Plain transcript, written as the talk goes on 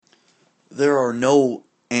There are no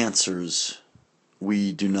answers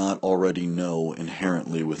we do not already know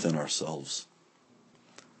inherently within ourselves.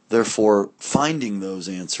 Therefore, finding those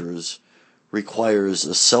answers requires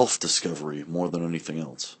a self-discovery more than anything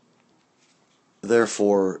else.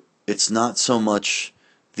 Therefore, it's not so much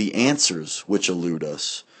the answers which elude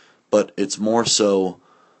us, but it's more so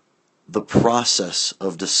the process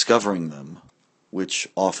of discovering them, which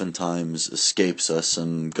oftentimes escapes us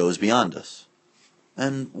and goes beyond us.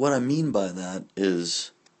 And what I mean by that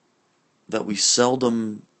is that we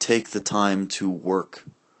seldom take the time to work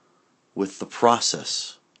with the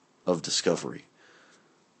process of discovery,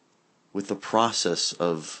 with the process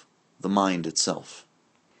of the mind itself.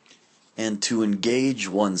 And to engage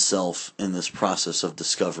oneself in this process of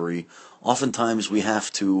discovery, oftentimes we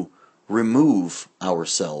have to remove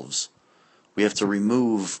ourselves. We have to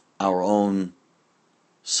remove our own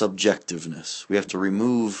subjectiveness. We have to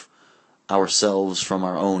remove ourselves from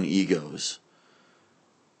our own egos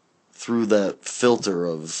through that filter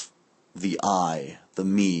of the I, the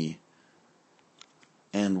me.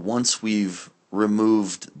 And once we've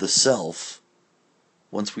removed the self,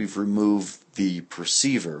 once we've removed the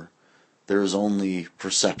perceiver, there is only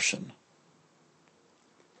perception.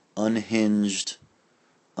 Unhinged,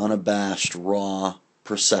 unabashed, raw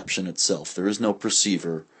perception itself. There is no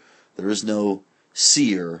perceiver, there is no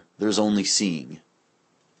seer, there's only seeing.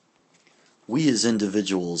 We as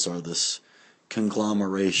individuals are this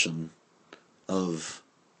conglomeration of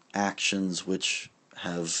actions which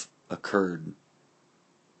have occurred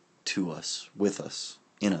to us, with us,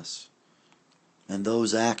 in us. And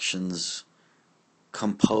those actions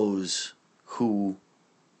compose who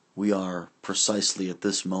we are precisely at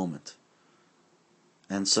this moment.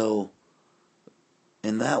 And so,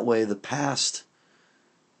 in that way, the past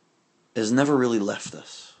has never really left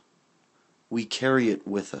us. We carry it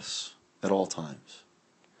with us at all times.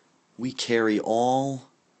 We carry all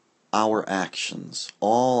our actions,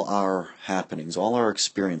 all our happenings, all our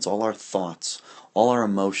experience, all our thoughts, all our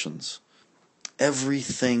emotions.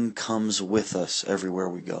 Everything comes with us everywhere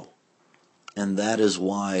we go. And that is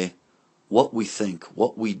why what we think,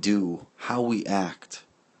 what we do, how we act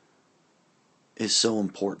is so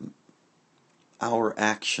important. Our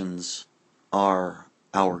actions are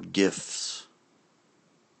our gifts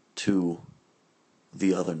to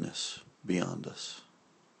the otherness beyond us.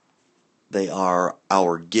 They are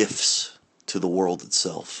our gifts to the world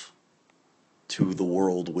itself, to the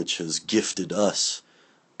world which has gifted us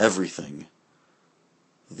everything.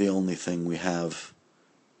 The only thing we have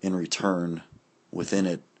in return within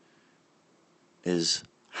it is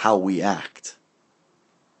how we act,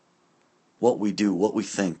 what we do, what we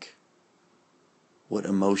think, what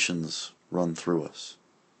emotions run through us.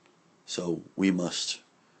 So we must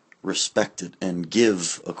respect it and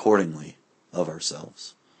give accordingly of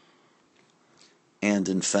ourselves. And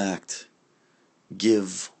in fact,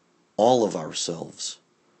 give all of ourselves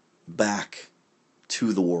back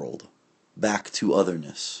to the world, back to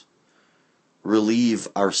otherness. Relieve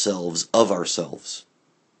ourselves of ourselves.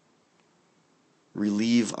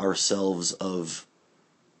 Relieve ourselves of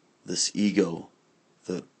this ego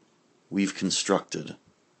that we've constructed.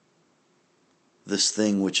 This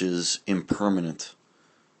thing which is impermanent,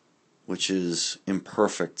 which is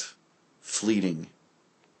imperfect, fleeting,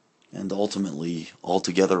 and ultimately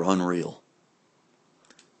altogether unreal.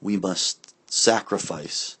 We must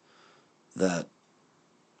sacrifice that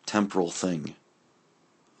temporal thing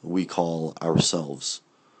we call ourselves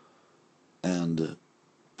and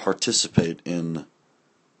participate in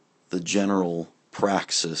the general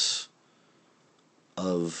praxis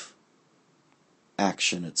of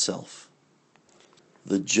action itself,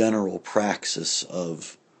 the general praxis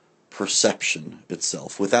of perception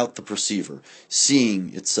itself without the perceiver,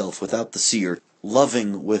 seeing itself without the seer,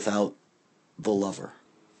 loving without the lover.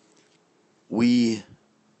 We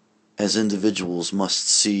as individuals must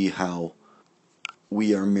see how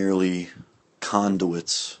we are merely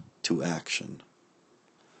conduits to action.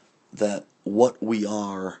 That what we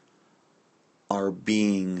are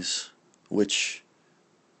beings which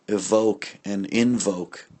evoke and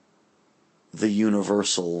invoke the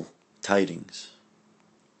universal tidings.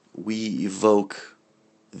 We evoke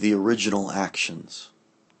the original actions.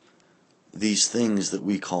 These things that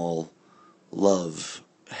we call love,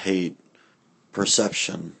 hate,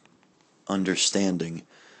 perception, understanding,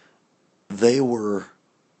 they were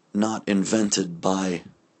not invented by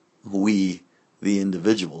we, the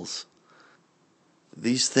individuals.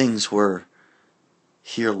 These things were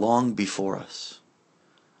here long before us,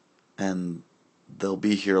 and they'll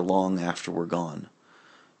be here long after we're gone,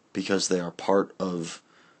 because they are part of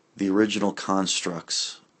the original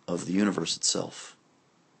constructs of the universe itself.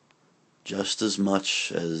 just as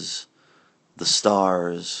much as the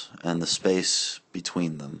stars and the space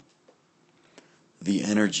between them. The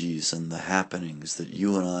energies and the happenings that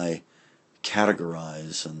you and I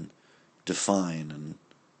categorize and define and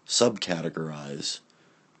subcategorize,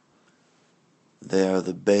 they are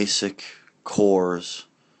the basic cores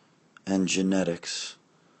and genetics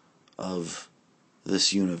of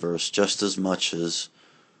this universe just as much as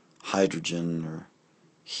hydrogen or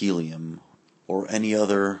helium or any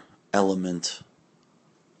other element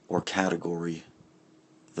or category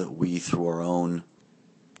that we, through our own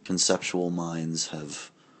conceptual minds,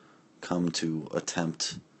 have come to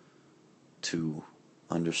attempt to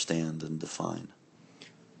understand and define.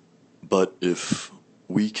 But if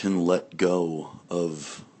we can let go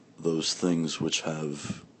of those things which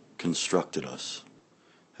have constructed us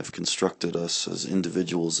as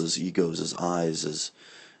individuals, as egos, as I's, as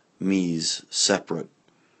me's, separate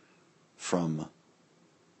from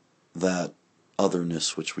that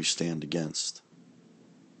otherness which we stand against.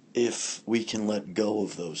 If we can let go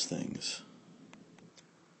of those things,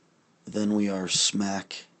 then we are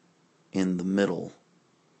smack in the middle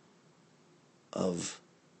of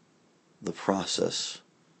the process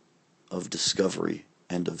of discovery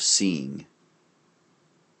and of seeing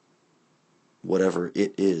whatever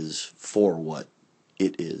it is for what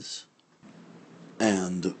it is.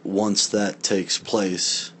 And once that takes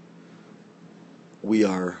place, we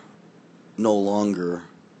are no longer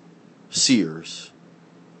seers,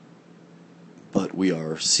 but we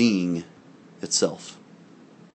are seeing itself.